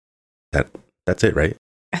That's it, right?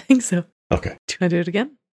 I think so. Okay. Do you want to do it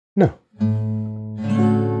again? No.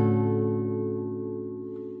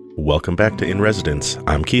 Welcome back to In Residence.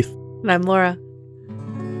 I'm Keith. And I'm Laura.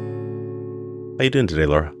 How you doing today,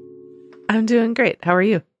 Laura? I'm doing great. How are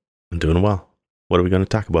you? I'm doing well. What are we going to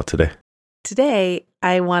talk about today? Today,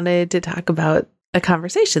 I wanted to talk about a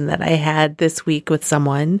conversation that I had this week with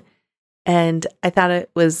someone, and I thought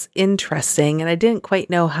it was interesting, and I didn't quite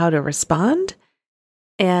know how to respond.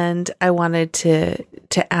 And I wanted to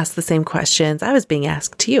ask the same questions I was being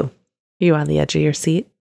asked to you. Are you on the edge of your seat?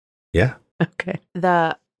 Yeah. Okay.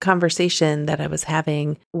 The conversation that I was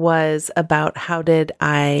having was about how did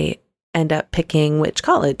I end up picking which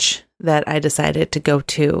college that I decided to go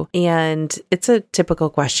to. And it's a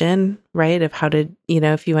typical question, right? Of how did,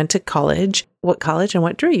 if you went to college, what college and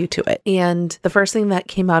what drew you to it? And the first thing that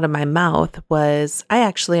came out of my mouth was, I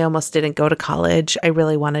actually almost didn't go to college. I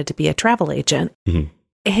really wanted to be a travel agent. Mm-hmm.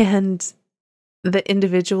 And the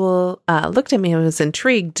individual looked at me and was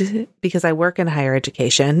intrigued because I work in higher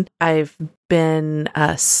education. I've been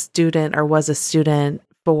a student or was a student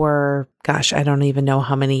for, I don't even know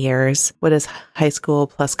how many years. What is high school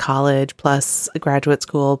plus college plus graduate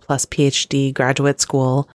school plus PhD graduate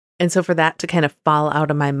school? And so for that to kind of fall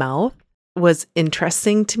out of my mouth was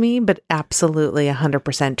interesting to me, but absolutely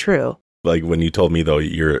 100% true. Like when you told me though,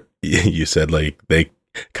 you said like they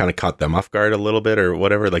kind of caught them off guard a little bit or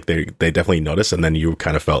whatever. Like they definitely noticed. And then you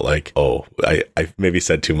kind of felt like, oh, I maybe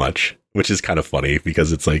said too much, which is kind of funny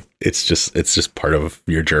because it's like, it's just part of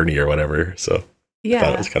your journey or whatever. So yeah, I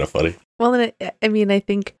thought it was kind of funny. Well, and I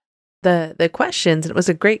think the questions, it was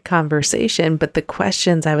a great conversation, but the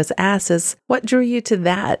questions I was asked is, what drew you to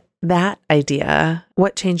that idea?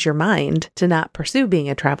 What changed your mind to not pursue being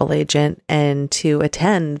a travel agent and to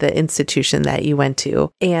attend the institution that you went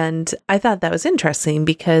to? And I thought that was interesting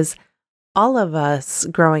because all of us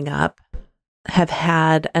growing up have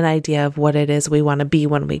had an idea of what it is we want to be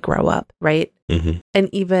when we grow up, right? Mm-hmm. And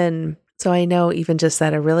even, so I know even just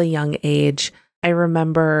at a really young age, I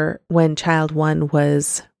remember when child one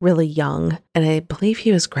was really young, and I believe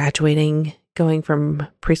he was graduating, going from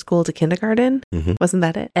preschool to kindergarten. Mm-hmm. Wasn't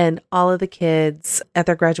that it? And all of the kids at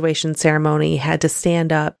their graduation ceremony had to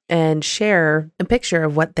stand up and share a picture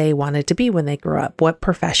of what they wanted to be when they grew up. What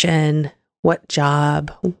profession, what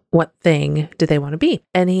job, what thing did they want to be?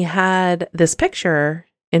 And he had this picture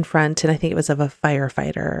in front, and I think it was of a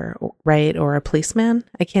firefighter, right? Or a policeman.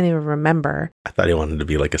 I can't even remember. I thought he wanted to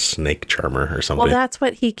be like a snake charmer or something. Well, that's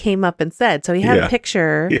what he came up and said. So he had a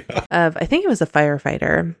picture of, I think it was a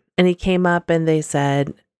firefighter. And he came up and they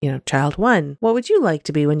said, child one, what would you like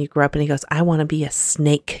to be when you grow up? And he goes, I want to be a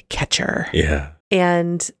snake catcher. Yeah.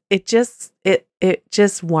 And it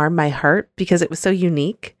just warmed my heart because it was so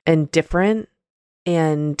unique and different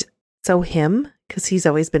and so him, because he's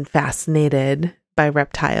always been fascinated by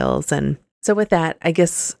reptiles. And so with that, I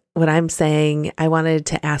guess what I'm saying, I wanted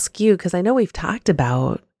to ask you, because I know we've talked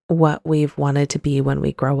about what we've wanted to be when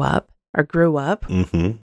we grow up or grew up.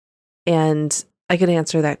 Mm-hmm. And I could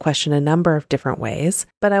answer that question a number of different ways,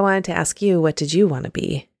 but I wanted to ask you, what did you want to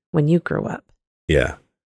be when you grew up? Yeah.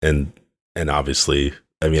 And obviously,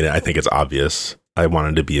 I mean, I think it's obvious. I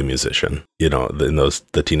wanted to be a musician, in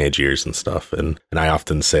the teenage years and stuff. And I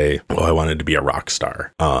often say, oh, I wanted to be a rock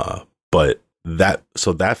star. But that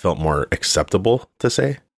felt more acceptable to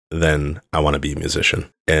say than I want to be a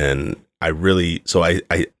musician. And I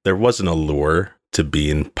there was an allure to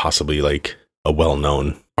being possibly like a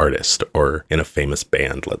well-known artist or in a famous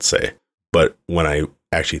band, let's say. But when I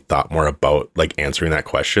actually thought more about like answering that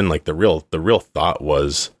question, like the real thought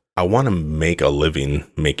was, I want to make a living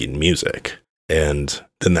making music. And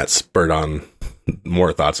then that spurred on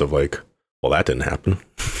more thoughts of like, well, that didn't happen.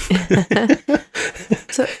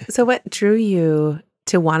 So what drew you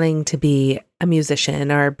to wanting to be a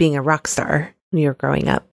musician or being a rock star when you were growing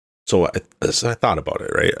up? So I thought about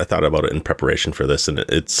it, right? I thought about it in preparation for this. And I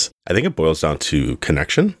think it boils down to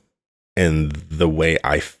connection and the way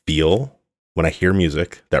I feel when I hear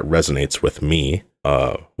music that resonates with me,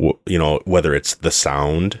 whether it's the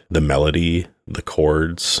sound, the melody, the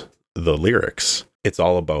chords, the lyrics. It's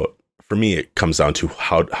all about, for me, it comes down to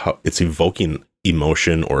how it's evoking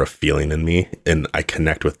emotion or a feeling in me, and I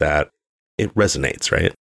connect with that. It resonates,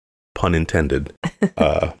 right? Pun intended.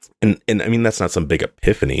 And I mean, that's not some big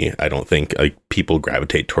epiphany. I don't think like people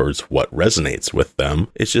gravitate towards what resonates with them.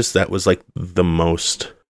 It's just that was like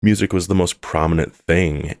music was the most prominent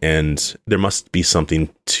thing. And there must be something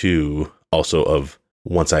too also of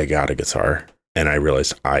once I got a guitar and I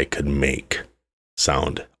realized I could make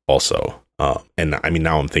sound also. And I mean,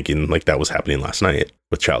 now I'm thinking like that was happening last night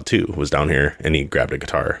with Child 2 was down here and he grabbed a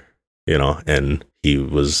guitar, and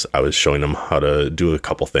I was showing him how to do a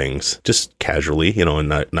couple things just casually, and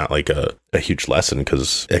not like a huge lesson,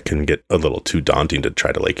 because it can get a little too daunting to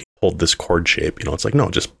try to like hold this chord shape. It's like, no,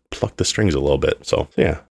 just pluck the strings a little bit. So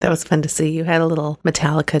yeah. That was fun to see. You had a little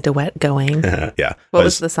Metallica duet going. Yeah. What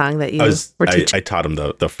was the song that you were teaching? I taught him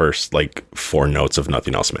the first like 4 notes of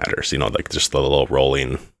Nothing Else Matters, like just the little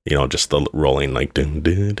rolling, just the rolling like dun,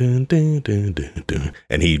 dun, dun, dun, dun, dun, dun.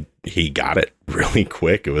 And he got it really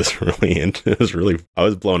quick. It was really, I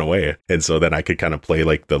was blown away. And so then I could kind of play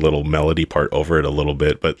like the little melody part over it a little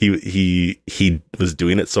bit, but he was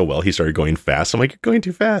doing it so well. He started going fast. I'm like, you're going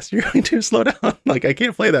too fast. You're going too slow down. Like, I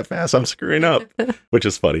can't play that fast. I'm screwing up, which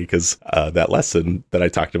is funny because that lesson that I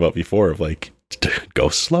talked about before of like, go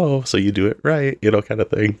slow so you do it right, kind of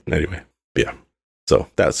thing. Anyway, yeah. So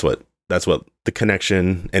that's what the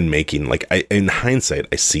connection and making, like, in hindsight,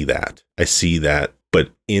 I see that, but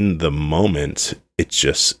in the moment, it's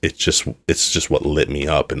just what lit me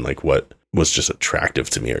up and like what was just attractive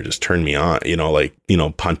to me or just turned me on,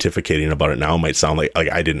 pontificating about it now might sound like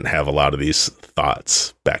I didn't have a lot of these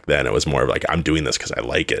thoughts back then. It was more of like, I'm doing this because I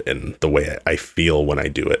like it and the way I feel when I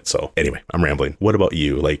do it. So anyway, I'm rambling. What about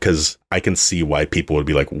you? Like, because I can see why people would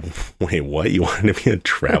be like, wait, what? You wanted to be a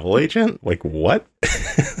travel agent? Like, what?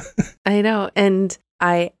 I know. And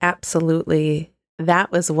I absolutely,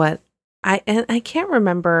 that was what I can't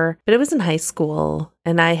remember, but it was in high school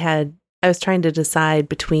and I was trying to decide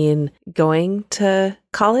between going to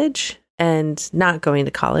college and not going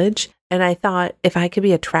to college. And I thought if I could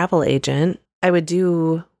be a travel agent, I would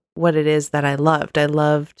do what it is that I loved. I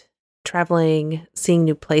loved traveling, seeing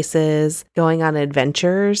new places, going on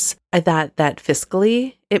adventures. I thought that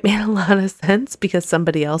fiscally it made a lot of sense because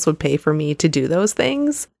somebody else would pay for me to do those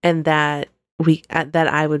things, and that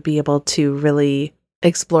I would be able to really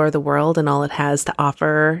explore the world and all it has to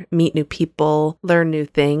offer, meet new people, learn new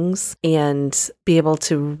things, and be able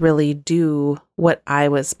to really do what I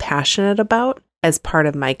was passionate about as part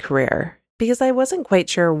of my career. Because I wasn't quite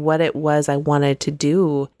sure what it was I wanted to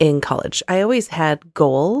do in college. I always had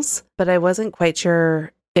goals, but I wasn't quite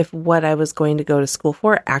sure if what I was going to go to school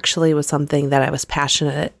for actually was something that I was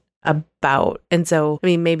passionate about. And so, I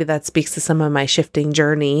mean, maybe that speaks to some of my shifting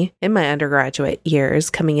journey in my undergraduate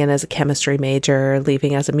years, coming in as a chemistry major,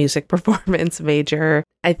 leaving as a music performance major.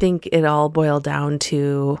 I think it all boiled down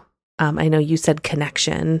to, I know you said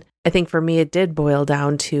connection. I think for me, it did boil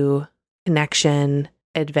down to connection,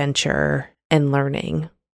 adventure, and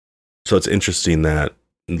learning. So it's interesting that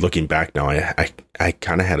looking back now, I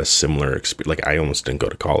kind of had a similar experience. Like, I almost didn't go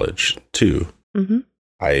to college too. Mm-hmm.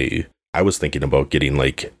 I was thinking about getting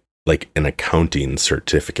like an accounting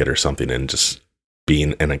certificate or something and just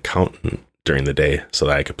being an accountant during the day so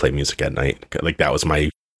that I could play music at night. Like, that was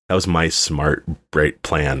my smart, bright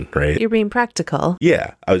plan, right? You're being practical.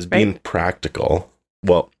 Yeah, I was being practical.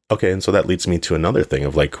 Well, okay, and so that leads me to another thing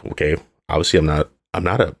of like, okay, obviously I'm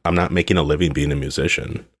not making a living being a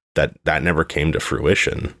musician. That never came to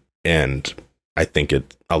fruition. And I think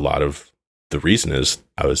a lot of the reason is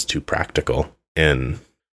I was too practical. And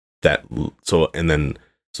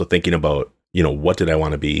so thinking about, what did I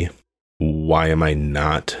want to be? Why am I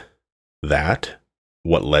not that?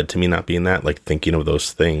 What led to me not being that? Like, thinking of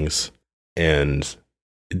those things. And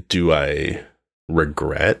do I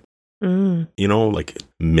regret, like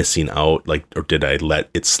missing out? Like, or did I let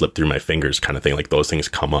it slip through my fingers kind of thing? Like, those things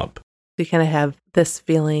come up. You kind of have this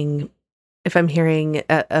feeling, if I'm hearing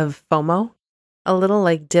of FOMO, a little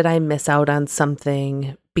like, did I miss out on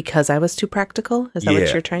something because I was too practical? Is that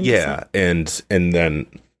what you're trying to say? Yeah. And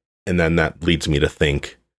then that leads me to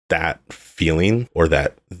think that feeling or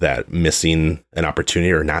that missing an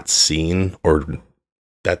opportunity or not seeing or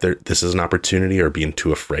that this is an opportunity or being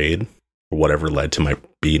too afraid or whatever led to my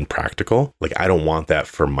being practical. Like, I don't want that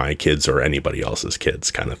for my kids or anybody else's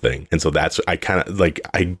kids kind of thing. And so that's, I kind of like,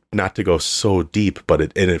 not to go so deep, but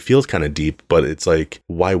it feels kind of deep, but it's like,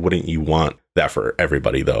 why wouldn't you want that for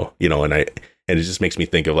everybody though? And it just makes me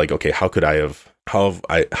think of like, okay, how could I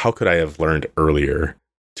have learned earlier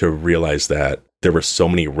to realize that there were so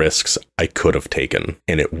many risks I could have taken,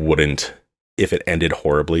 and if it ended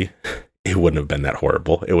horribly, it wouldn't have been that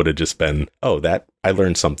horrible. It would have just been, oh, that I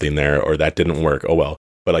learned something there, or that didn't work. Oh, well.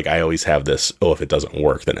 But like, I always have this, oh, if it doesn't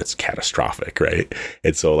work, then it's catastrophic. Right.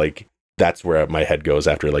 And so like, that's where my head goes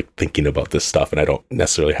after like thinking about this stuff. And I don't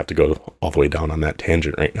necessarily have to go all the way down on that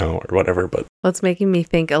tangent right now or whatever, but. Well, it's making me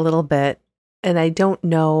think a little bit, and I don't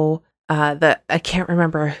know I can't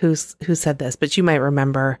remember who said this, but you might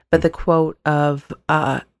remember, but the quote of,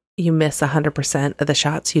 you miss 100% of the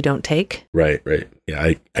shots you don't take. Right. Yeah,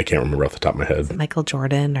 I can't remember off the top of my head. Michael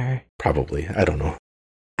Jordan or... Probably. I don't know.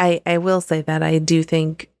 I will say that I do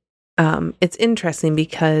think it's interesting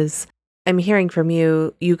because I'm hearing from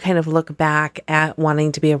you, you kind of look back at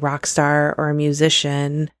wanting to be a rock star or a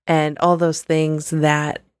musician and all those things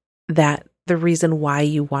that the reason why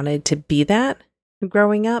you wanted to be that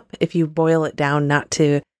growing up, if you boil it down, not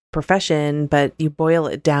to profession, but you boil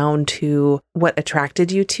it down to what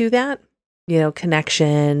attracted you to that,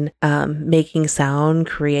 connection, making sound,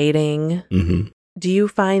 creating. Mm-hmm. Do you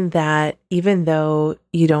find that even though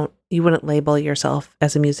you wouldn't label yourself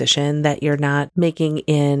as a musician, that you're not making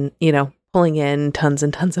in, pulling in tons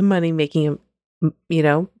and tons of money, making,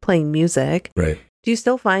 playing music? Right. Do you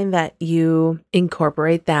still find that you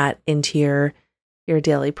incorporate that into your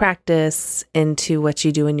daily practice, into what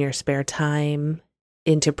you do in your spare time,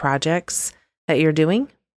 into projects that you're doing?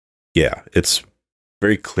 Yeah, it's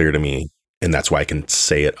very clear to me. And that's why I can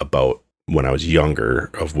say it about when I was younger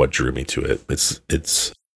of what drew me to it.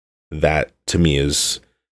 It's that to me is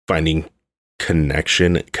finding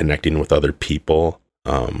connection, connecting with other people.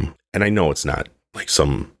 And I know it's not like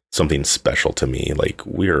something special to me. Like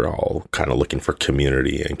we're all kind of looking for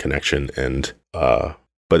community and connection, and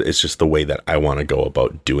but it's just the way that I want to go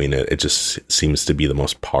about doing it. It just seems to be the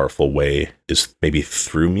most powerful way is maybe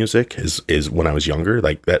through music is when I was younger,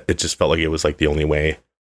 like that. It just felt like it was like the only way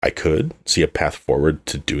I could see a path forward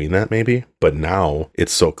to doing that maybe. But now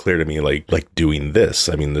it's so clear to me, like doing this.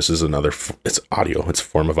 I mean, this is it's audio, it's a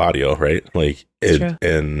form of audio, right? Like it,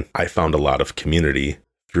 and I found a lot of community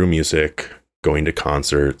through music, going to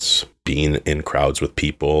concerts, being in crowds with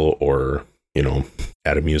people, or,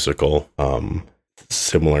 at a musical,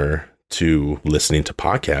 similar to listening to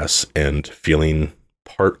podcasts and feeling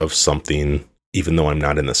part of something, even though I'm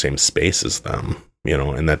not in the same space as them,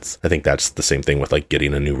 and I think that's the same thing with like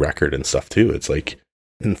getting a new record and stuff too. It's like,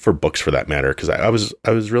 and for books for that matter, because I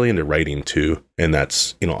was really into writing too. And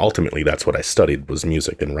that's, ultimately that's what I studied was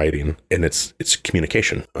music and writing, and it's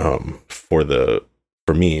communication,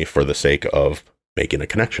 for me, for the sake of making a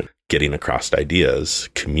connection, getting across ideas,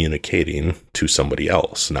 communicating to somebody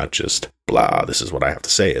else, not just blah, this is what I have to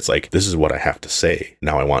say. It's like, this is what I have to say.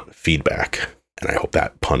 Now I want feedback. And I hope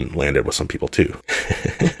that pun landed with some people too.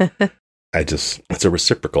 It's a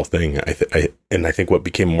reciprocal thing. I think what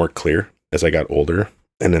became more clear as I got older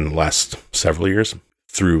and in the last several years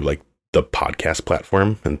through like the podcast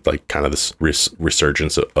platform and like kind of this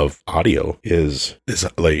resurgence of audio is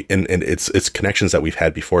like, and it's connections that we've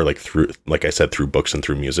had before, like through, like I said, through books and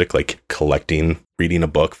through music, like reading a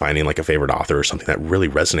book, finding like a favorite author or something that really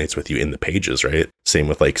resonates with you in the pages, right? Same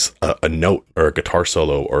with like a note or a guitar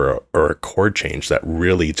solo or a chord change that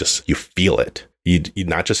really just, you feel it. You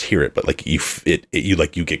not just hear it, but like you get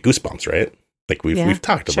goosebumps, right? Like we've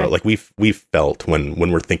talked about, like we've felt when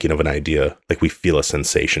we're thinking of an idea, like we feel a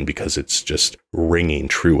sensation because it's just ringing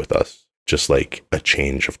true with us, just like a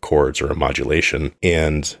change of chords or a modulation.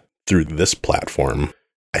 And through this platform,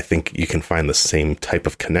 I think you can find the same type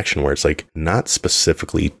of connection where it's like not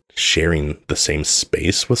specifically sharing the same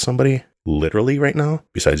space with somebody literally right now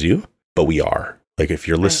besides you, but we are. Like if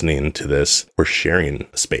you're listening to this, we're sharing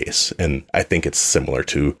a space. And I think it's similar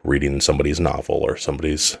to reading somebody's novel or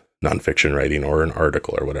somebody's nonfiction writing or an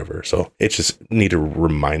article or whatever. So it's just need to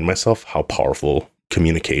remind myself how powerful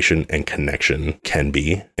communication and connection can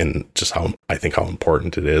be, and just how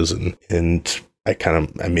important it is. And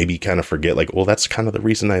I maybe kind of forget, like, well, that's kind of the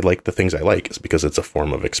reason I like the things I like, is because it's a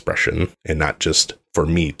form of expression and not just for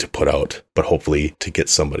me to put out, but hopefully to get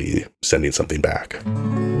somebody sending something back.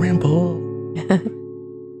 Ramble.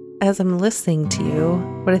 As I'm listening to you,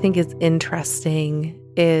 what I think is interesting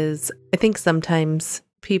is I think sometimes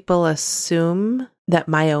people assume that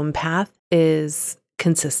my own path is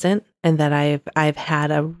consistent and that I've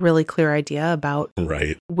had a really clear idea about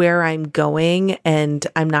where I'm going, and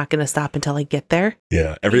I'm not going to stop until I get there.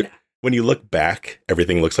 Yeah. When you look back,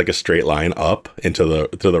 everything looks like a straight line up and to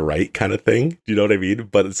the right kind of thing. Do you know what I mean?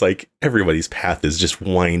 But it's like everybody's path is just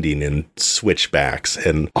winding and switchbacks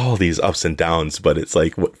and all these ups and downs. But it's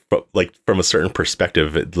like from a certain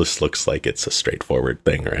perspective, it just looks like it's a straightforward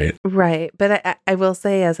thing, right? Right. But I will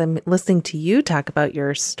say, as I'm listening to you talk about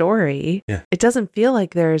your story, it doesn't feel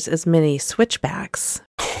like there's as many switchbacks.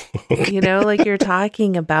 Okay. Like you're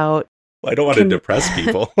talking about. I don't want to depress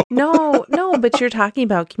people. No, but you're talking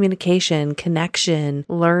about communication, connection,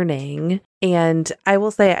 learning. And I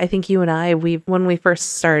will say, I think you and I, when we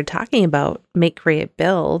first started talking about Make, Create,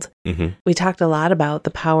 Build, we talked a lot about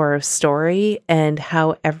the power of story and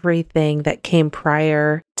how everything that came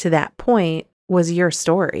prior to that point was your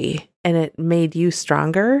story, and it made you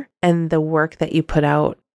stronger and the work that you put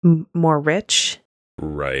out more rich.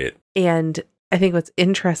 Right. And I think what's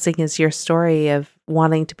interesting is your story of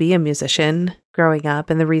wanting to be a musician growing up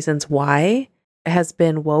and the reasons why. has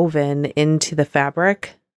been woven into the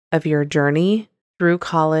fabric of your journey through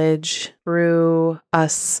college, through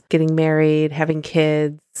us getting married, having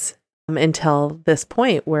kids, until this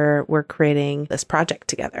point where we're creating this project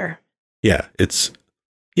together. Yeah, it's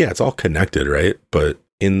all connected, right? But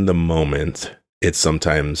in the moment, it's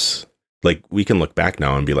sometimes like we can look back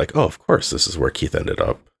now and be like, oh, of course, this is where Keith ended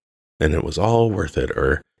up. And it was all worth it.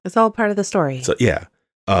 Or it's all part of the story. So yeah.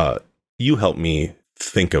 You helped me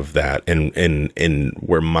think of that and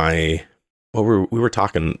where we were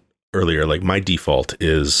talking earlier, like my default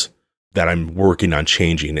is that I'm working on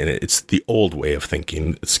changing, and it's the old way of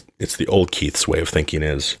thinking. It's the old Keith's way of thinking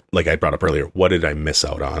is, like I brought up earlier, what did I miss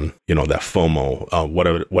out on? You know, that FOMO.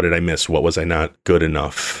 What did I miss? What was I not good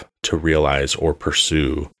enough to realize or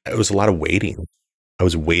pursue? It was a lot of waiting. I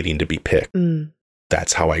was waiting to be picked.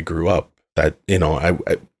 That's how I grew up. That, you know,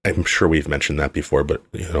 I'm sure we've mentioned that before, but,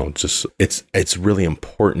 you know, just it's really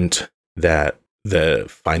important that the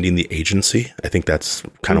finding the agency. I think that's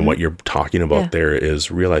kind of what you're talking about there, is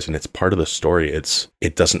realizing it's part of the story. You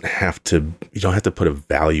don't have to put a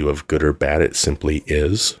value of good or bad. It simply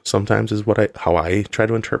is, sometimes, is how I try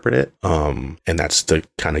to interpret it. And that's to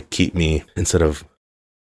kind of keep me, instead of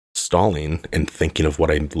stalling and thinking of what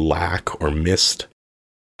I lack or missed,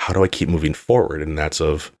 how do I keep moving forward? And that's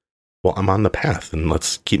well, I'm on the path and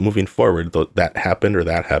let's keep moving forward. That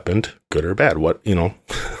happened, good or bad. What, you know,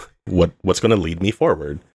 what's going to lead me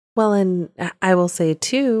forward? Well, and I will say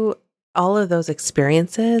too, all of those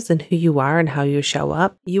experiences and who you are and how you show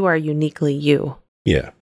up, you are uniquely you.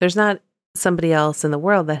 Yeah. There's not somebody else in the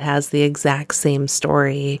world that has the exact same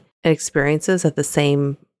story and experiences at the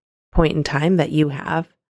same point in time that you have.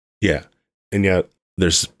 Yeah. And yet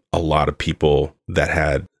there's a lot of people that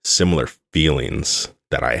had similar feelings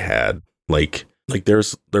that I had. Like there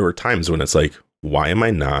were times when it's like, why am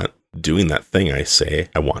I not doing that thing I say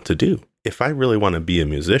I want to do? If I really want to be a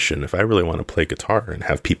musician, if I really want to play guitar and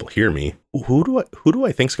have people hear me, who do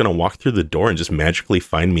I think's going to walk through the door and just magically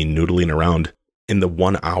find me noodling around in the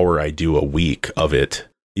 1 hour I do a week of it?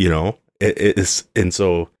 You know, it is. And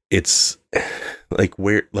so it's like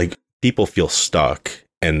where, like, people feel stuck.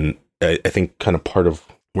 And I think kind of part of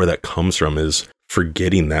where that comes from is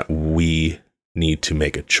forgetting that we need to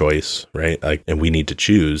make a choice, right? Like, and we need to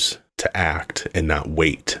choose to act and not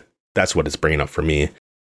wait. That's what it's bringing up for me.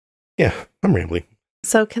 Yeah, I'm rambling.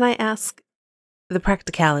 So can I ask, the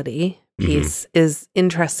practicality piece is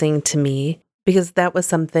interesting to me, because that was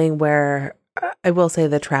something where I will say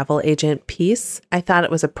the travel agent piece, I thought it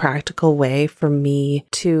was a practical way for me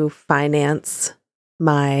to finance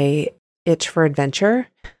my itch for adventure.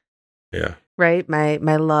 Yeah. Right? My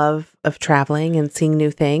love of traveling and seeing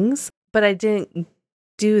new things. But I didn't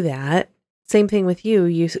do that. Same thing with you.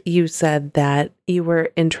 You said that you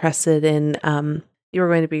were interested in, you were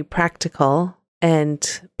going to be practical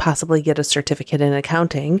and possibly get a certificate in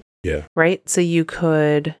accounting. Yeah. Right? So you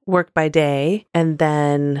could work by day and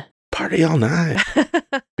then party all night.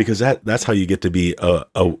 Because that's how you get to be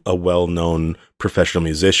a well-known professional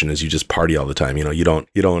musician, is you just party all the time. You know, you don't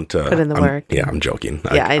put in the work. Yeah, I'm joking.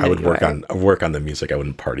 Yeah, I would work on the music. I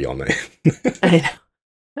wouldn't party all night. I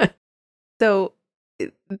know. So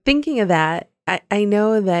thinking of that, I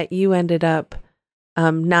know that you ended up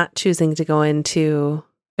not choosing to go into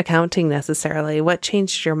accounting necessarily. What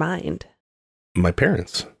changed your mind? My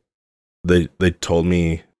parents. They told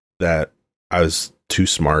me that I was too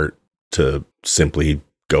smart to simply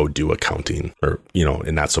go do accounting, or, you know,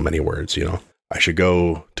 in not so many words, you know. I should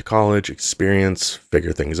go to college, experience,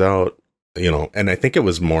 figure things out, you know. And I think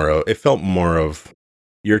it felt more of,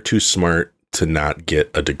 you're too smart to not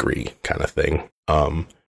get a degree kind of thing.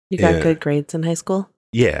 You got good grades in high school?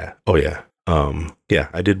 Yeah. Oh yeah. Yeah,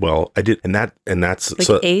 I did well. I did, and that's like,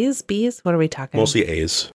 so A's, B's. What are we talking? Mostly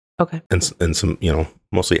A's. Okay. And some, you know,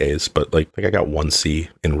 mostly A's, but like I got 1 C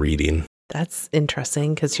in reading. That's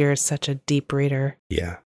interesting because you're such a deep reader.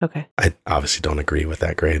 Yeah. Okay. I obviously don't agree with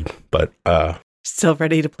that grade, but still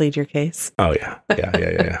ready to plead your case? Oh yeah.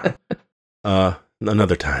 Yeah.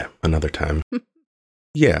 Another time.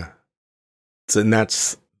 Yeah. So, and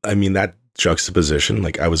that's, I mean, that juxtaposition,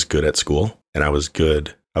 like, I was good at school and I was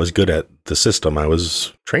good at the system I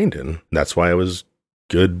was trained in. That's why I was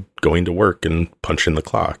good going to work and punching the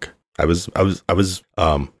clock. I was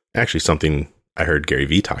actually, something I heard Gary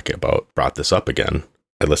Vee talking about brought this up again.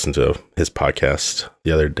 I listened to his podcast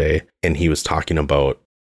the other day, and he talks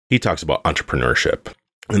about entrepreneurship,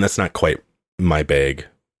 and that's not quite my bag,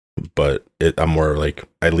 but I'm more like,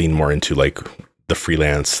 I lean more into like the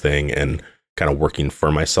freelance thing and kind of working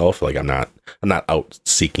for myself. Like I'm not out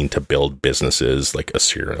seeking to build businesses like a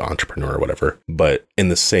serial entrepreneur or whatever. But in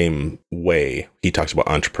the same way, he talks about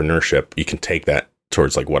entrepreneurship. You can take that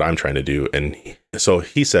towards like what I'm trying to do. And so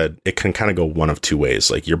he said it can kind of go one of two ways.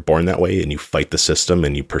 Like you're born that way and you fight the system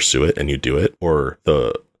and you pursue it and you do it. Or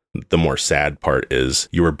the more sad part is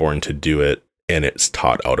you were born to do it and it's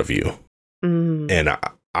taught out of you. And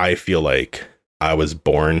I feel like I was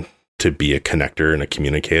born to be a connector and a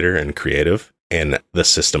communicator and creative. And the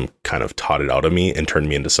system kind of taught it out of me and turned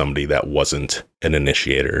me into somebody that wasn't an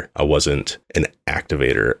initiator. I wasn't an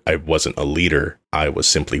activator. I wasn't a leader. I was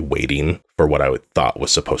simply waiting for what I thought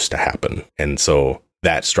was supposed to happen. And so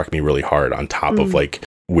that struck me really hard on top of like,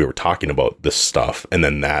 we were talking about this stuff. And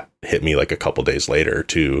then that hit me like a couple days later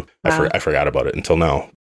too. Wow. I forgot about it until now.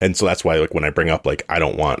 And so that's why like when I bring up like, I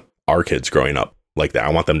don't want our kids growing up like that.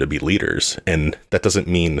 I want them to be leaders. And that doesn't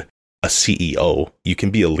mean a CEO. You can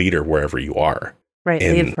be a leader wherever you are. Right.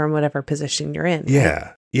 And lead from whatever position you're in. Yeah.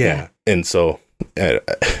 Right? Yeah. And so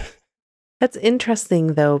that's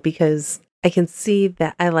interesting though, because I can see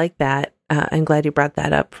that. I like that. I'm glad you brought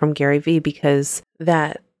that up from Gary Vee, because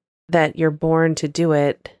that you're born to do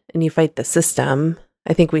it and you fight the system.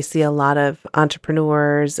 I think we see a lot of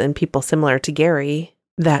entrepreneurs and people similar to Gary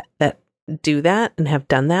that do that and have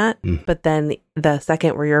done that. But then the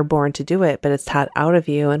second where you're born to do it, but it's taught out of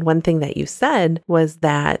you. And one thing that you said was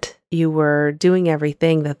that you were doing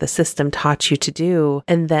everything that the system taught you to do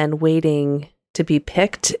and then waiting to be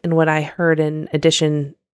picked. And what I heard in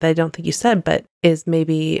addition, that I don't think you said, but is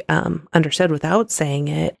maybe understood without saying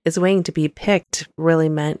it, is waiting to be picked really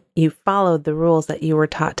meant you followed the rules that you were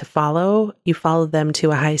taught to follow. You followed them to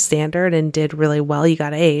a high standard and did really well. You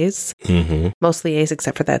got A's, mostly A's,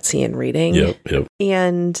 except for that C in reading. Yep.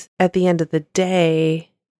 And at the end of the day,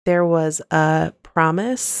 there was a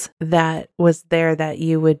promise that was there that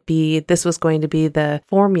you would be, this was going to be the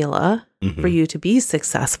formula for you to be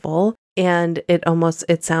successful. And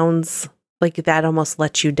it sounds like that almost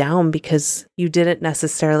let you down because you didn't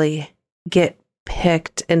necessarily get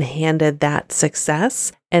picked and handed that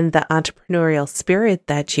success. And the entrepreneurial spirit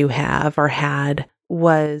that you have or had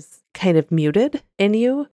was kind of muted in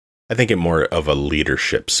you. I think it more of a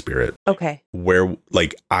leadership spirit. Okay. Where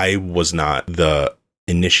like I was not the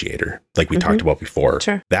initiator, like we talked about before.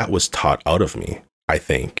 Sure. That was taught out of me, I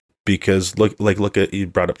think. Because look at, you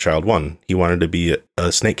brought up child one. He wanted to be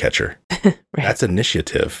a snake catcher. Right. That's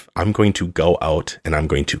initiative. I'm going to go out and I'm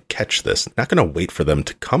going to catch this. Not going to wait for them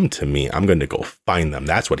to come to me. I'm going to go find them.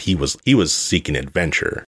 That's what he was seeking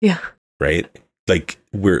adventure. Yeah. Right. Like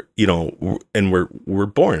we're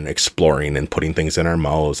born exploring and putting things in our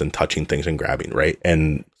mouths and touching things and grabbing. Right.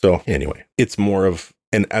 And so anyway, it's more of,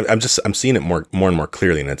 and I'm seeing it more and more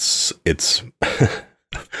clearly. And it's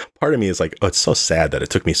part of me is like, oh, it's so sad that it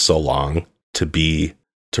took me so long to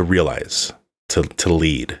realize, to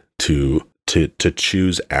lead, to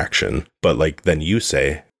choose action. But like, then you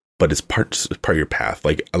say, but it's part of your path.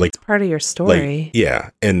 Like it's part of your story. Like, yeah.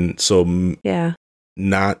 And so yeah,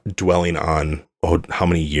 not dwelling on, oh, how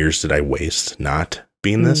many years did I waste not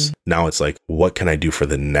being this? Now it's like, what can I do for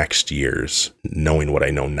the next years, knowing what I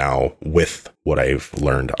know now with what I've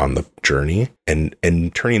learned on the journey and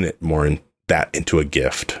turning it more into a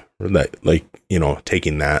gift, that like,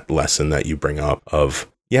 taking that lesson that you bring up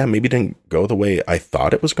of, yeah, maybe it didn't go the way I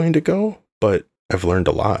thought it was going to go, but I've learned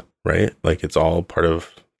a lot, right? Like it's all part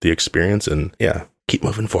of the experience and yeah, keep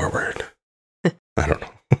moving forward. I don't know.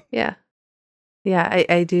 Yeah. Yeah.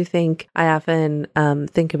 I do think I often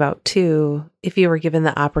think about too, if you were given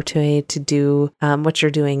the opportunity to do what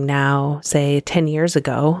you're doing now, say 10 years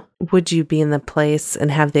ago, would you be in the place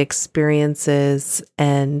and have the experiences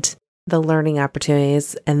and the learning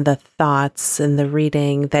opportunities and the thoughts and the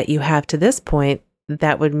reading that you have to this point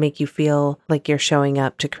that would make you feel like you're showing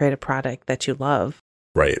up to create a product that you love?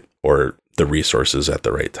 Right. Or the resources at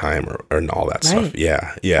the right time and all that stuff.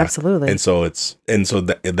 Yeah. Yeah. Absolutely. And so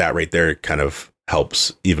that right there kind of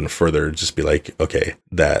helps even further just be like, okay,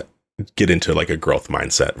 that get into like a growth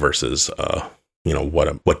mindset versus,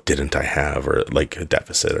 what didn't I have, or like a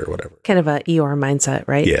deficit or whatever. Kind of a Eeyore mindset,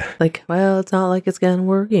 right? Yeah. Like, well, it's not like it's going to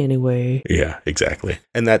work anyway. Yeah, exactly.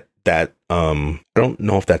 And that I don't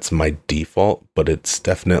know if that's my default, but it's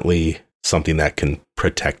definitely something that can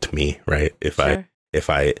protect me, right? If I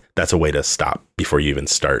that's a way to stop before you even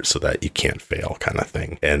start so that you can't fail kind of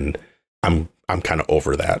thing. And I'm kind of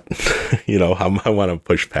over that. I want to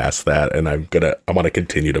push past that, and I want to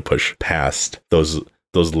continue to push past those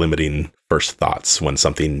limiting first thoughts when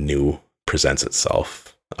something new presents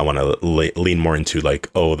itself. I want to lean more into like,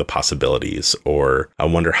 oh, the possibilities, or I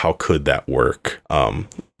wonder how could that work.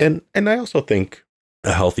 And I also think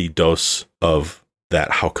a healthy dose of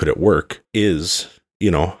that, how could it work, is,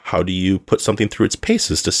 how do you put something through its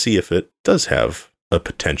paces to see if it does have a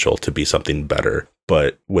potential to be something better,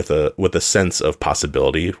 but with a sense of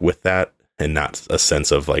possibility with that, and not a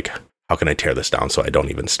sense of like, how can I tear this down so I don't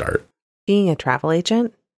even start? Being a travel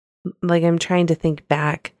agent, like I'm trying to think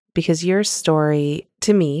back, because your story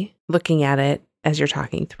to me, looking at it as you're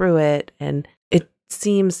talking through it, and it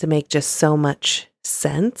seems to make just so much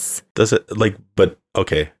sense. Does it, like, but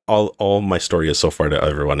okay, all my story is so far to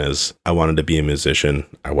everyone is, I wanted to be a musician,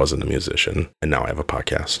 I wasn't a musician, and now I have a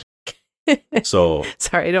podcast. So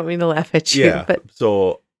sorry, I don't mean to laugh at you. Yeah, but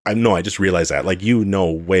so I just realized that, like,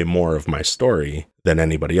 way more of my story than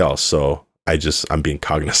anybody else. So I'm being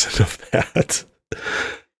cognizant of that.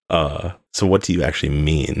 So what do you actually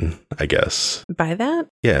mean, I guess? By that?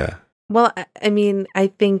 Yeah. Well, I mean, I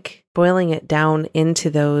think boiling it down into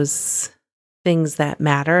those things that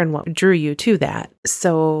matter and what drew you to that.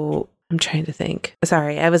 So I'm trying to think.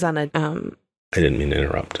 Sorry, I was on a I didn't mean to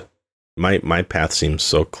interrupt. My path seems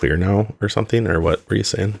so clear now, or something, or what were you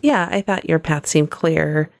saying? Yeah, I thought your path seemed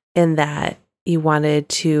clear in that you wanted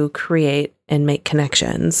to create and make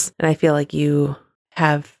connections. And I feel like you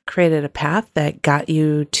have created a path that got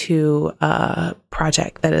you to a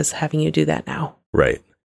project that is having you do that now. Right.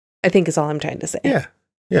 I think is all I'm trying to say. Yeah.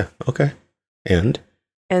 Yeah. Okay. And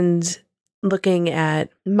looking at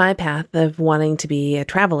my path of wanting to be a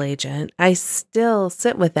travel agent, I still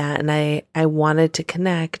sit with that. And I wanted to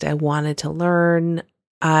connect. I wanted to learn.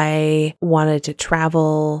 I wanted to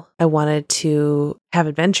travel. I wanted to have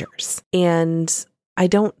adventures. And I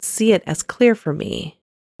don't see it as clear for me.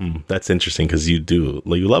 That's interesting, because you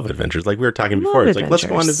love adventures. Like we were talking before, it's like, let's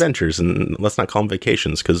go on adventures, and let's not call them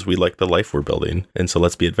vacations, because we like the life we're building. And so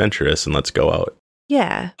let's be adventurous and let's go out.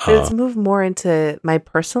 Yeah. But it's moved more into my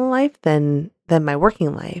personal life than my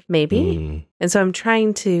working life, maybe. And so I'm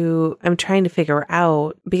trying to figure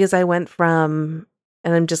out, because I went from,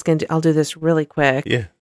 and I'll do this really quick. Yeah.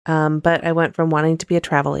 But I went from wanting to be a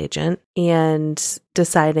travel agent and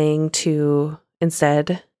deciding to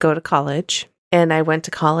instead go to college. And I went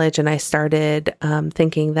to college and I started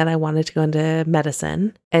thinking that I wanted to go into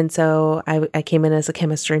medicine. And so I came in as a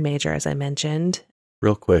chemistry major, as I mentioned.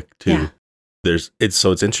 Real quick, too. Yeah. It's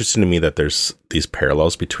interesting to me that there's these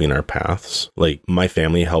parallels between our paths. Like my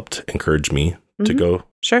family helped encourage me to go.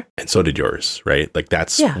 Sure. And so did yours, right? Like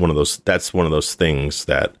that's one of those things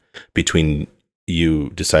that between you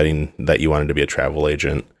deciding that you wanted to be a travel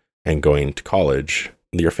agent and going to college,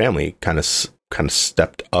 your family kind of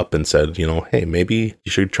stepped up and said, hey, maybe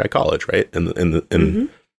you should try college, right? And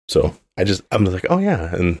so I'm like, oh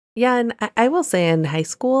yeah. And yeah, and I will say in high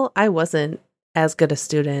school, I wasn't as good a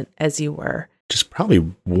student as you were. Just probably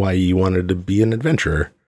why you wanted to be an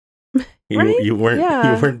adventurer. Right? You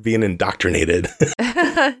weren't being indoctrinated.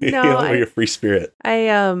 No, your free spirit.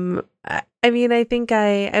 I mean, I think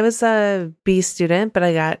I was a B student, but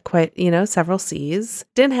I got quite, several C's.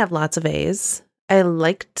 Didn't have lots of A's. I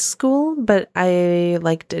liked school, but I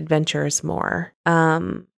liked adventures more.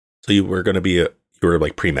 So you were going to you were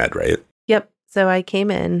like pre-med, right? Yep. So I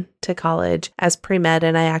came in to college as pre-med,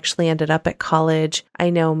 and I actually ended up at college. I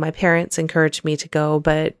know my parents encouraged me to go,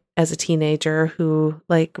 but as a teenager who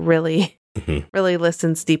really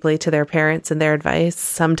listens deeply to their parents and their advice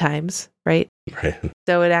sometimes, right? Right.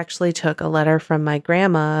 So it actually took a letter from my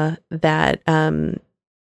grandma that, and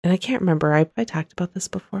I can't remember, I talked about this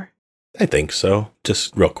before. I think so.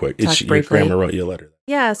 Just real quick. Your grandma wrote you a letter.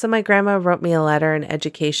 Yeah. So my grandma wrote me a letter, and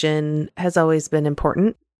education has always been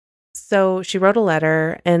important. So she wrote a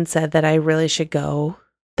letter and said that I really should go,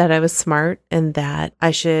 that I was smart, and that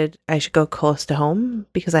I should go close to home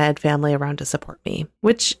because I had family around to support me,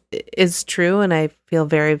 which is true. And I feel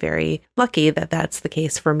very, very lucky that that's the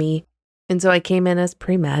case for me. And so I came in as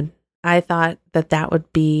pre-med. I thought that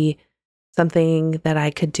would be something that I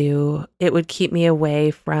could do. It would keep me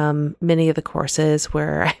away from many of the courses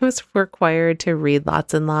where I was required to read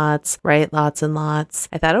lots and lots, write lots and lots.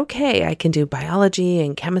 I thought, okay, I can do biology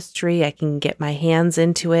and chemistry. I can get my hands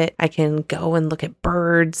into it. I can go and look at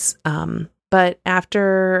birds. But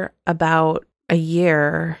after about a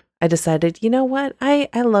year, I decided, you know what? I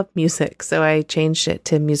love music. So I changed it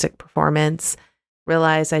to music performance.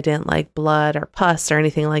 Realized I didn't like blood or pus or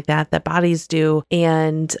anything like that bodies do.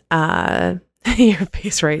 And your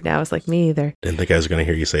face right now is like, me either. Didn't think I was going to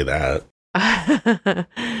hear you say that.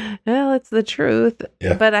 Well, it's the truth.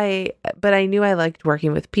 Yeah. But I knew I liked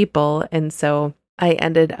working with people. And so I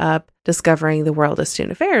ended up discovering the world of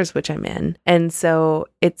student affairs, which I'm in. And so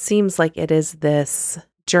it seems like it is this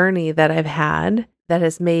journey that I've had that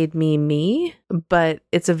has made me, but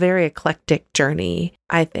it's a very eclectic journey,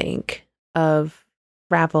 I think, of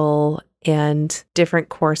travel and different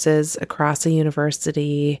courses across a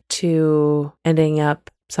university to ending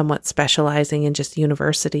up somewhat specializing in just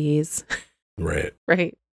universities. Right.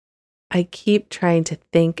 Right. I keep trying to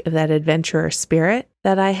think of that adventurer spirit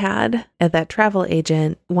that I had at that travel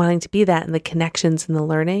agent, wanting to be that, and the connections and the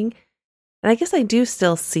learning. And I guess I do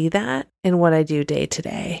still see that in what I do day to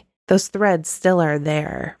day. Those threads still are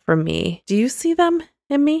there for me. Do you see them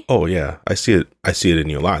in me? Oh yeah, I see it. I see it in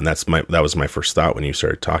you a lot, and that was my first thought when you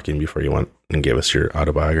started talking before you went and gave us your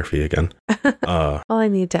autobiography again. Well, I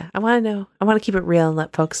want to know. I want to keep it real and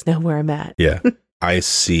let folks know where I'm at. Yeah, I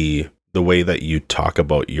see the way that you talk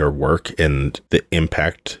about your work and the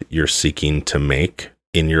impact you're seeking to make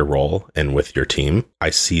in your role and with your team. I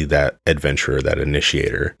see that adventurer, that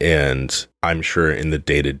initiator, and I'm sure in the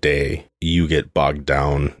day-to-day you get bogged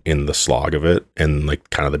down in the slog of it and like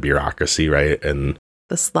kind of the bureaucracy, right? And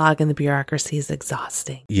the slog and the bureaucracy is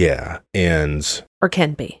exhausting. Yeah, and or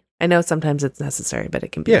can be. I know sometimes it's necessary, but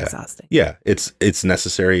it can be exhausting. Yeah, it's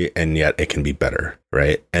necessary, and yet it can be better,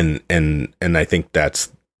 right? And I think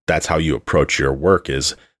that's how you approach your work.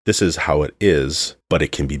 Is this is how it is, but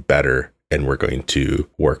it can be better, and we're going to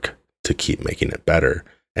work to keep making it better.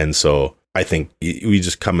 And so I think we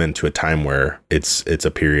just come into a time where it's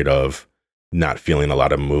a period of not feeling a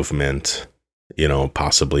lot of movement,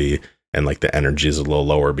 possibly, and like the energy is a little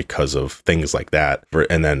lower because of things like that.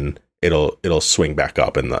 And then it'll swing back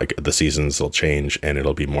up, and like the seasons will change, and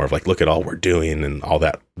it'll be more of like, look at all we're doing and all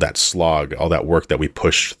that slog, all that work that we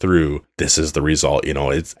pushed through. This is the result.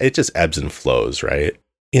 It just ebbs and flows, right?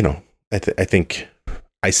 I think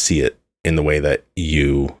I see it in the way that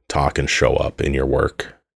you talk and show up in your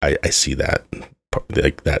work. I see that,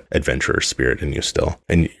 like that adventurer spirit in you still,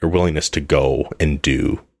 and your willingness to go and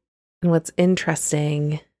do. And what's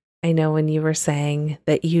interesting, I know when you were saying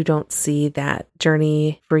that you don't see that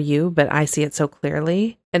journey for you, but I see it so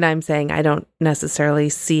clearly. And I'm saying I don't necessarily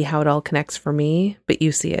see how it all connects for me, but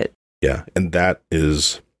you see it. Yeah. And that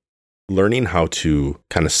is learning how to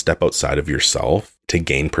kind of step outside of yourself to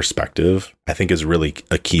gain perspective, I think is really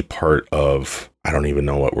a key part of, I don't even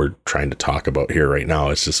know what we're trying to talk about here right now.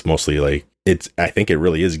 It's just mostly like, I think it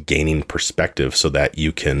really is gaining perspective so that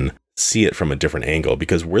you can see it from a different angle,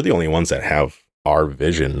 because we're the only ones that have our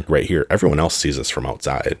vision right here. Everyone else sees us from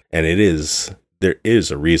outside. And there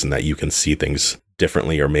is a reason that you can see things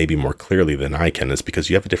differently or maybe more clearly than I can, is because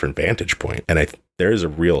you have a different vantage point. And there is a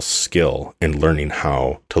real skill in learning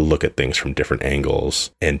how to look at things from different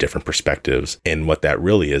angles and different perspectives. And what that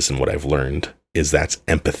really is, and what I've learned, is that's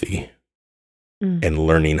empathy. And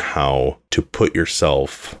learning how to put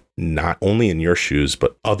yourself not only in your shoes,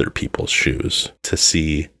 but other people's shoes, to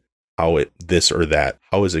see how this or that,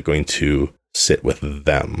 how is it going to sit with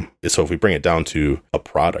them. So if we bring it down to a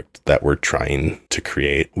product that we're trying to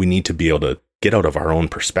create, we need to be able to get out of our own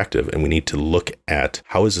perspective, and we need to look at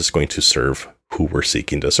how is this going to serve who we're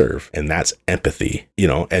seeking to serve. And that's empathy,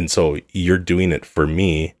 and so you're doing it for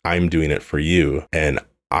me, I'm doing it for you. And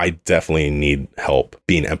I definitely need help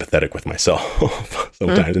being empathetic with myself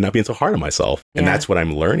sometimes and not being so hard on myself. And that's what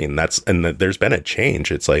I'm learning. There's been a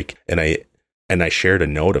change. It's like, and I shared a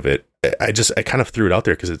note of it. I kind of threw it out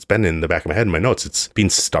there because it's been in the back of my head in my notes. It's being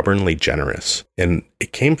stubbornly generous. And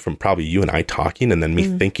it came from probably you and I talking, and then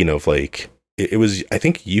me thinking of like, it was, I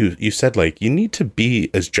think you said like, you need to be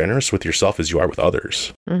as generous with yourself as you are with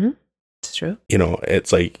others. Mm-hmm. It's true.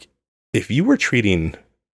 It's like, if you were treating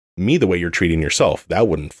me the way you're treating yourself, that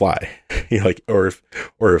wouldn't fly. Or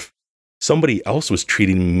if somebody else was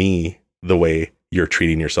treating me the way you're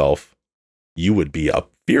treating yourself, you would be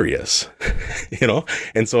up furious,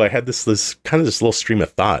 And so I had this little stream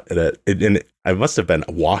of thought and I must have been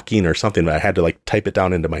walking or something, but I had to like type it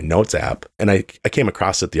down into my notes app, and I came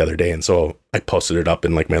across it the other day, and so I posted it up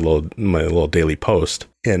in like my little daily post.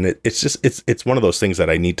 And it's one of those things that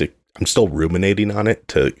I'm still ruminating on it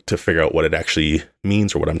to figure out what it actually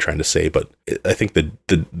means or what I'm trying to say. But I think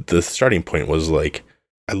the starting point was like,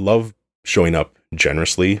 I love showing up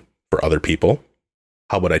generously for other people.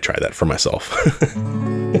 How would I try that for myself?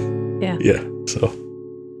 Yeah. Yeah. So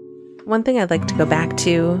one thing I'd like to go back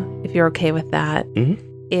to, if you're okay with that,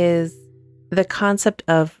 is the concept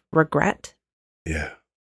of regret. Yeah.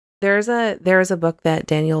 There is a book that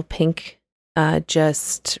Daniel Pink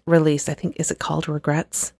just released. I think, is it called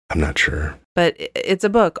Regrets? I'm not sure. But it's a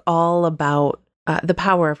book all about the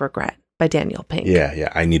power of regret by Daniel Pink.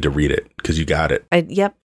 Yeah. I need to read it because you got it.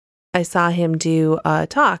 I saw him do a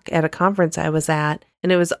talk at a conference I was at,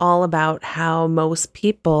 and it was all about how most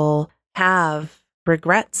people have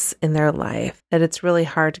regrets in their life, that it's really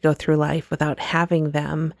hard to go through life without having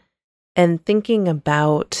them. And thinking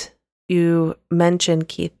about, you mentioned,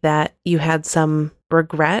 Keith, that you had some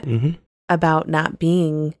regret Mm-hmm. about not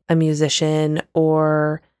being a musician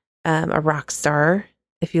or a rock star.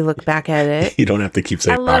 If you look back at it, You don't have to keep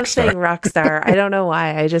saying I love rock star. saying rock star. I don't know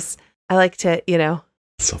why. I like to,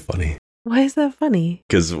 It's so funny. why is that funny?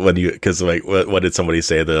 Because like, what did somebody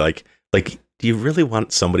say? They're like, do you really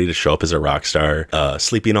want somebody to show up as a rock star,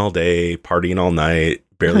 sleeping all day, partying all night,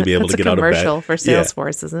 barely be able to get out of bed? It's a commercial for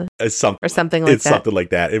Salesforce, isn't it? It's something, Or something like it's that. something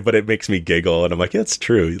like that. But it makes me giggle, and I'm like, yeah, it's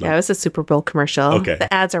true. Like, Yeah, it was a Super Bowl commercial. Okay.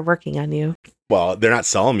 The ads are working on you. well, they're not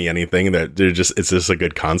selling me anything. It's just a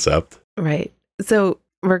good concept. Right. So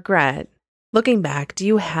regret, looking back, do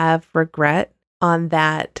you have regret on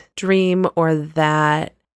that dream or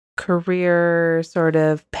that career sort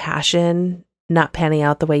of passion not panning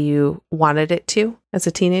out the way you wanted it to as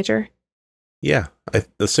a teenager? Yeah,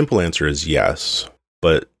 the simple answer is yes,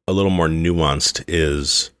 but a little more nuanced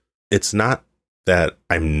is it's not that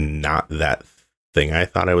I'm not that thing I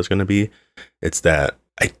thought I was going to be. It's that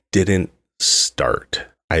I didn't start.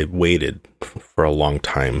 I waited for a long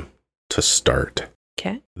time to start.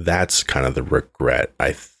 Okay. That's kind of the regret,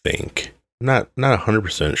 I think. Not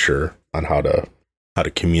 100% sure on how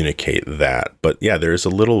to communicate that, but yeah, there is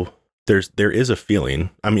a feeling.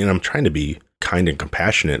 I mean, I'm trying to be kind and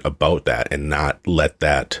compassionate about that and not let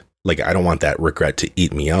that, like, I don't want that regret to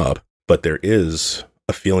eat me up, but there is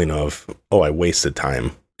a feeling of, oh, I wasted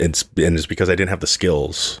time. It's because I didn't have the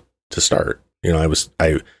skills to start. I was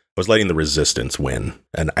letting the resistance win,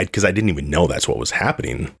 and because I didn't even know that's what was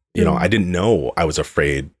happening. I didn't know I was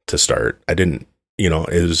afraid to start. I didn't,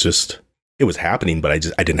 it was happening, but I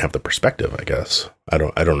didn't have the perspective, I guess. I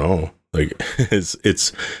don't know. Like,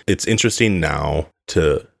 it's interesting now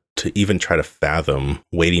to even try to fathom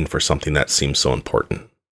waiting for something that seems so important.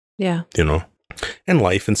 Yeah. And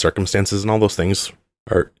life and circumstances and all those things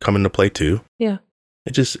are come into play too. Yeah.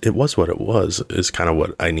 It was what it was is kind of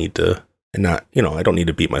what I need to, and not, I don't need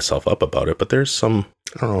to beat myself up about it, but there's some,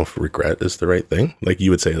 I don't know if regret is the right thing. Like you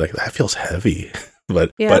would say, like, that feels heavy,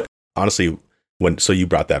 but honestly, so you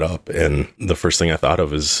brought that up, and the first thing I thought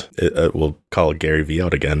of is, we'll call Gary Vee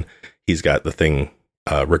out again. He's got the thing,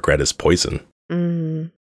 regret is poison.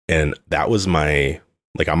 Mm. And that was on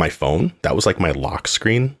my phone, that was like my lock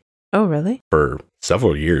screen. Oh, really? For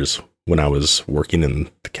several years when I was working in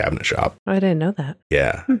the cabinet shop. Oh, I didn't know that.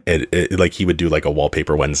 Yeah. It like he would do like a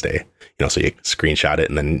wallpaper Wednesday, so you screenshot it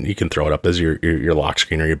and then you can throw it up as your lock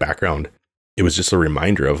screen or your background. It was just a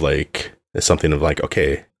reminder of like, something of like,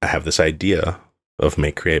 okay, I have this idea of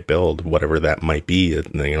make, create, build, whatever that might be.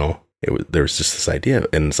 And there was just this idea,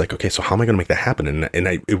 and it's like, okay, so how am I going to make that happen? And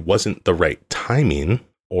it wasn't the right timing,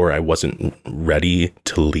 or I wasn't ready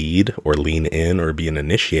to lead or lean in or be an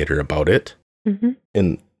initiator about it. Mm-hmm.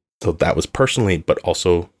 And so that was personally, but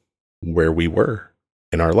also where we were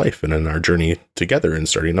in our life and in our journey together and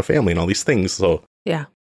starting a family and all these things. So yeah,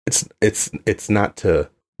 it's not to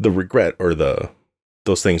the regret or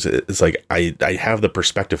those things. It's like, I have the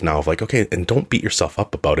perspective now of like, okay, and don't beat yourself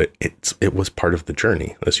up about it. It was part of the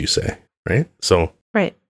journey, as you say. Right. So,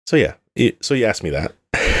 right. So yeah. So you asked me that.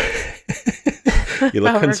 You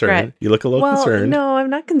look concerned. Regret. You look a little concerned. No,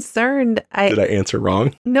 I'm not concerned. Did I answer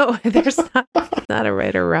wrong? No, there's not a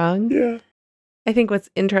right or wrong. Yeah. I think what's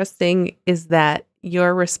interesting is that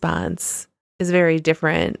your response is very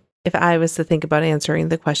different if I was to think about answering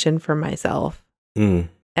the question for myself. Mm.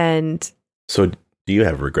 And so do you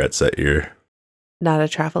have regrets that you're not a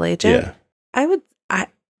travel agent? Yeah.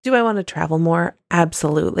 Do I want to travel more?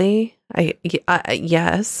 Absolutely.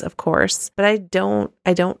 Yes, of course. But I don't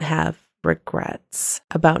have regrets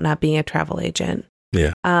about not being a travel agent.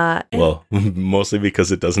 Yeah. Well, mostly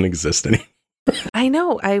because it doesn't exist anymore. I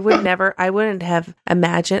know. I wouldn't have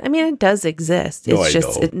imagined. I mean, it does exist. It's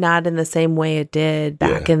just not in the same way it did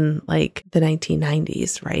back in like the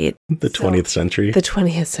 1990s, right? The 20th century. The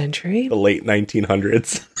 20th century. The late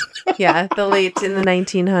 1900s. Yeah, the late in the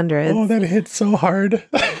 1900s. Oh, that hit so hard.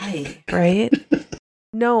 Right?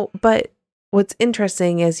 No, but what's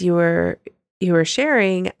interesting as you were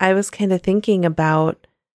sharing, I was kind of thinking about,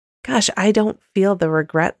 gosh, I don't feel the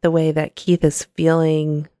regret the way that Keith is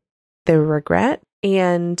feeling the regret.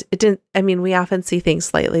 And it didn't, I mean, we often see things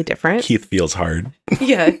slightly different. Keith feels hard.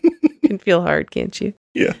 Yeah. You can feel hard, can't you?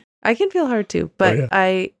 Yeah. I can feel hard too. But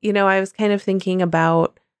I was kind of thinking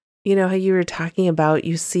about, how you were talking about,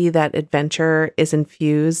 you see that adventure is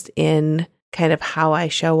infused in kind of how I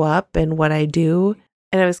show up and what I do.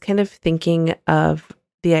 And I was kind of thinking of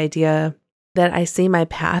the idea that I see my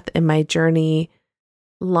path and my journey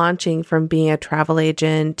launching from being a travel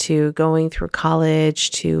agent to going through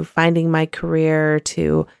college to finding my career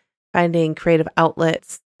to finding creative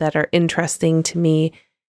outlets that are interesting to me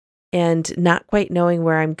and not quite knowing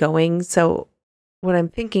where I'm going. So what I'm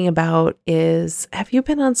thinking about is, have you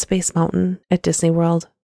been on Space Mountain at Disney World?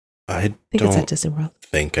 I think it's don't at Disney World.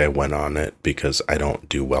 think I went on it because I don't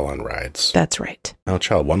do well on rides. That's right. Oh,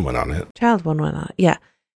 Child 1 went on it. Child 1 went on it. Yeah.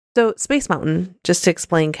 So Space Mountain, just to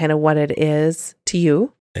explain kind of what it is to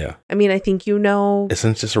you. Yeah. I mean, I think you know.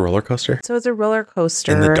 Isn't it just a roller coaster? So it's a roller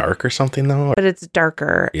coaster. In the dark or something, though? But it's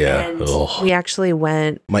darker. Yeah. And Ugh. we actually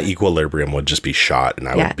went. My equilibrium would just be shot and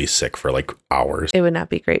I would be sick for like hours. It would not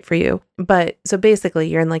be great for you. But so basically,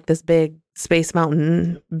 you're in like this big Space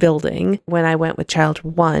Mountain building. When I went with Child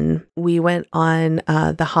 1, we went on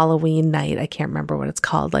the Halloween night. I can't remember what it's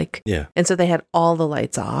called. Yeah. And so they had all the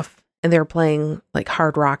lights off. And they were playing like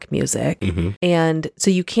hard rock music. Mm-hmm. And so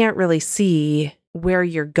you can't really see where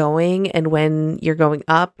you're going and when you're going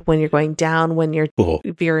up, when you're going down, when you're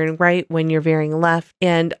veering right, when you're veering left.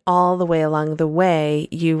 And all the way along the way,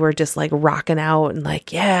 you were just like rocking out and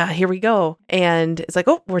like, yeah, here we go. And it's like,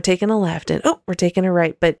 oh, we're taking a left and oh, we're taking a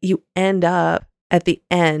right. But you end up at the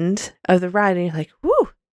end of the ride and you're like, whoo,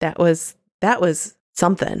 that was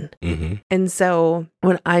something. Mm-hmm. And so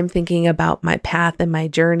when I'm thinking about my path and my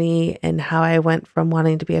journey and how I went from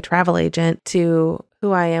wanting to be a travel agent to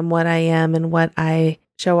who I am, what I am, and what I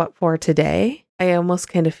show up for today, I almost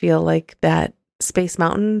kind of feel like that Space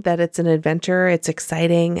Mountain, that it's an adventure, it's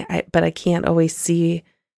exciting, but I can't always see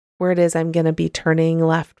where it is I'm going to be turning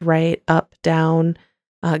left, right, up, down,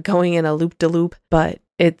 going in a loop-de-loop, but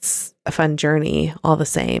it's a fun journey all the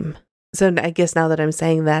same. So I guess now that I'm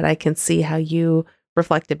saying that, I can see how you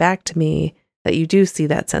reflected back to me that you do see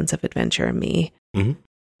that sense of adventure in me, mm-hmm.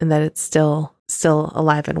 and that it's still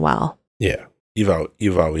alive and well. Yeah.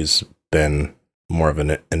 You've always been more of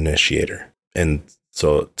an initiator. And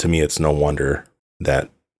so to me, it's no wonder that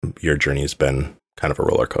your journey's been kind of a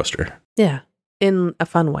roller coaster. Yeah. In a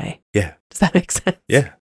fun way. Yeah. Does that make sense?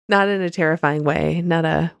 Yeah. Not in a terrifying way, not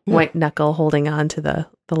a white knuckle holding on to the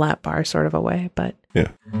lap bar sort of a way, but yeah.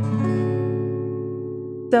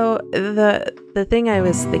 So the thing I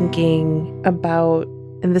was thinking about,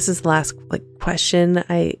 and this is the last question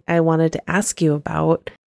I wanted to ask you about,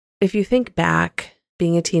 if you think back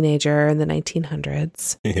being a teenager in the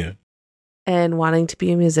 1900s yeah. and wanting to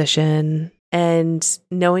be a musician and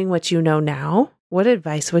knowing what you know now, what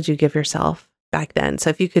advice would you give yourself back then?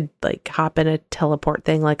 So if you could hop in a teleport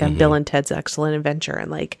thing like on Bill and Ted's Excellent Adventure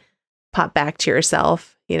and pop back to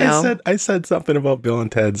yourself, you know? I said something about Bill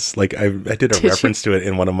and Ted's. I did a reference to it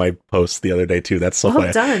in one of my posts the other day too. That's so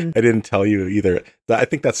funny. Done. I didn't tell you either. I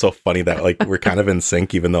think that's so funny that we're kind of in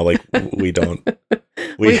sync, even though we don't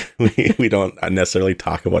we don't necessarily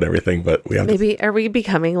talk about everything, but we have. Maybe are we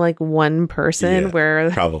becoming one person where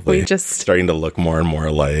probably we just starting to look more and more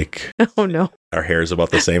alike? Oh no, our hair is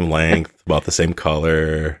about the same length, about the same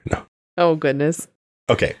color. No. Oh goodness.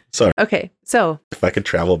 Okay, so if I could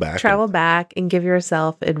travel back and give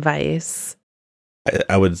yourself advice,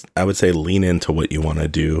 I would say lean into what you want to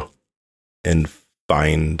do and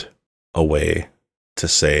find a way to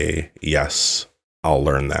say, yes, I'll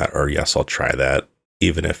learn that, or yes, I'll try that,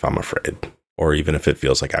 even if I'm afraid, or even if it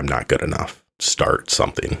feels like I'm not good enough. Start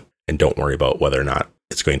something and don't worry about whether or not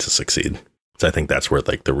it's going to succeed. So I think that's where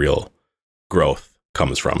the real growth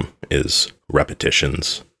comes from, is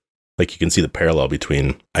repetitions. You can see the parallel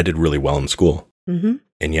between I did really well in school and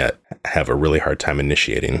yet have a really hard time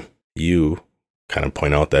initiating. You kind of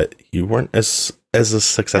point out that you weren't as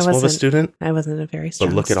successful of a student. I wasn't a very strong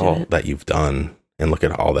But look student. at all that you've done and look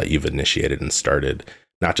at all that you've initiated and started,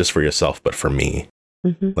 not just for yourself, but for me.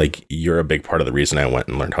 Mm-hmm. You're a big part of the reason I went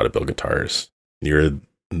and learned how to build guitars. You're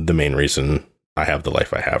the main reason I have the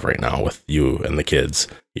life I have right now with you and the kids.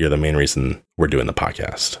 You're the main reason we're doing the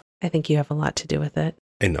podcast. I think you have a lot to do with it.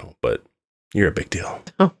 I know, but you're a big deal.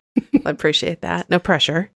 Oh, I appreciate that. No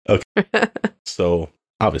pressure. Okay. So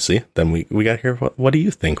obviously, then we got to hear what do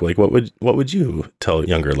you think? What would you tell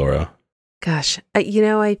younger Laura? Gosh,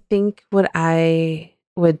 I think what I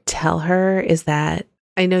would tell her is that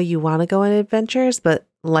I know you want to go on adventures, but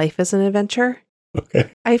life is an adventure.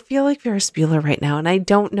 Okay. I feel like Ferris Bueller right now, and I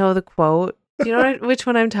don't know the quote. Do you know which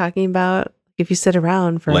one I'm talking about? If you sit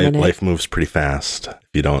around for a minute. Life moves pretty fast. If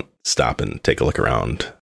you don't stop and take a look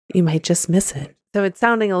around, you might just miss it. So it's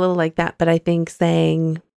sounding a little like that, but I think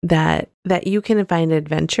saying that you can find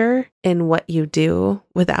adventure in what you do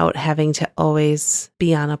without having to always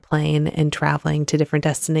be on a plane and traveling to different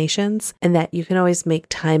destinations, and that you can always make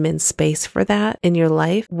time and space for that in your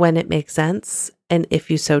life when it makes sense and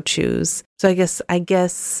if you so choose. So I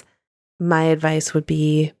guess my advice would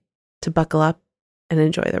be to buckle up and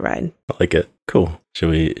enjoy the ride. I like it. Cool. Should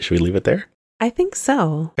we leave it there? I think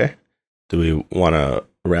so. Okay. Do we want to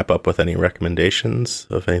wrap up with any recommendations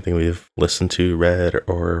of anything we've listened to, read,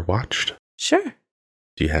 or watched? Sure.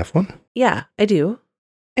 Do you have one? Yeah, I do.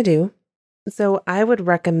 So I would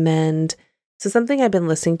recommend, something I've been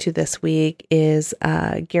listening to this week is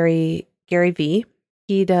Gary V.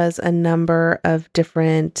 He does a number of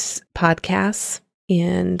different podcasts,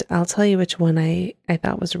 and I'll tell you which one I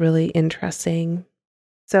thought was really interesting.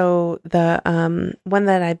 So the one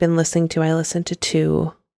that I've been listening to, I listened to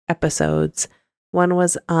 2 episodes. One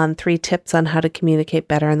was on 3 tips on how to communicate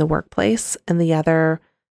better in the workplace, and the other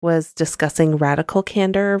was discussing radical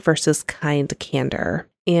candor versus kind candor.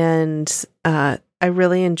 And I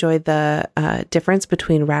really enjoyed the difference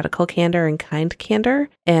between radical candor and kind candor,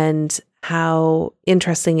 and how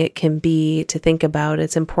interesting it can be to think about.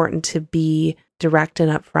 It's important to be direct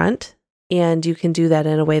and upfront, and you can do that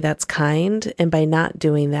in a way that's kind. And by not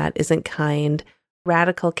doing that isn't kind.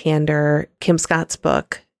 Radical candor, Kim Scott's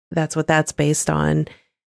book, that's what that's based on.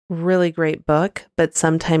 Really great book, but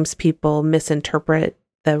sometimes people misinterpret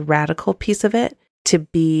the radical piece of it to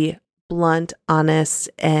be blunt, honest,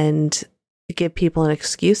 and give people an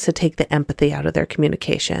excuse to take the empathy out of their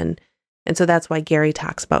communication. And so that's why Gary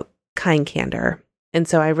talks about kind candor. And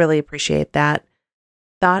so I really appreciate that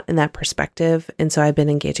thought and that perspective. And so I've been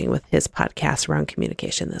engaging with his podcast around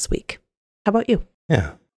communication this week. How about you?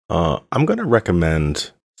 Yeah. I'm going to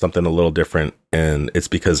recommend something a little different, and it's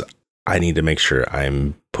because I need to make sure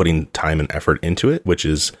I'm putting time and effort into it, which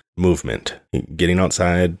is movement. Getting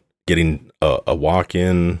outside, getting a walk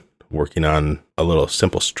in, working on a little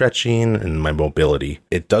simple stretching and my mobility.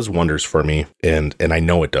 It does wonders for me, and I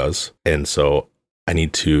know it does. And so I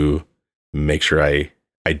need to make sure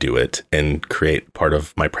I do it and create part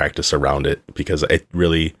of my practice around it, because it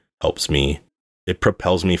really helps me. It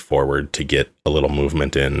propels me forward to get a little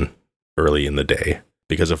movement in early in the day,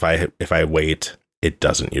 because if I wait, it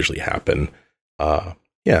doesn't usually happen.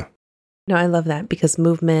 Yeah. No, I love that, because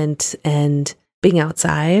movement and being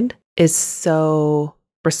outside is so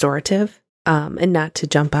restorative. And not to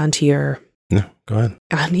jump onto your go ahead.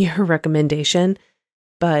 On your recommendation,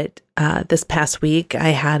 but this past week I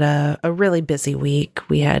had a really busy week.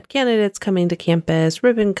 We had candidates coming to campus,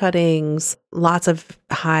 ribbon cuttings, lots of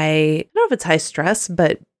I don't know if it's high stress,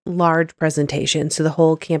 but large presentations to the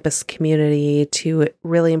whole campus community, to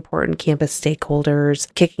really important campus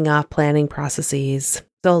stakeholders, kicking off planning processes.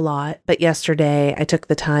 So a lot. But yesterday I took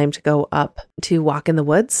the time to go up to walk in the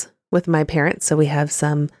woods with my parents. So we have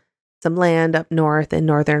some land up north in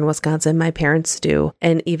northern Wisconsin, my parents do.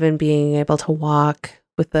 And even being able to walk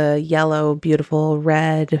with the yellow, beautiful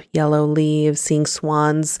red, yellow leaves, seeing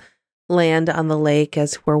swans land on the lake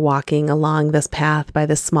as we're walking along this path by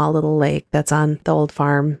this small little lake that's on the old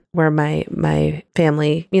farm where my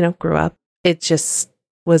family, grew up. It just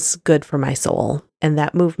was good for my soul. And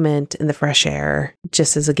that movement and the fresh air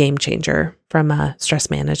just is a game changer from a stress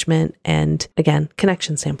management and, again,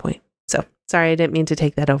 connection standpoint. So sorry, I didn't mean to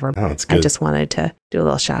take that over. Oh, it's good. I just wanted to do a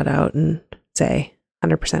little shout out and say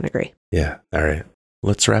 100% agree. Yeah. All right.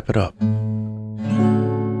 Let's wrap it up.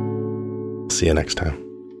 See you next time.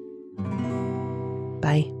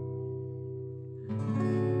 Bye.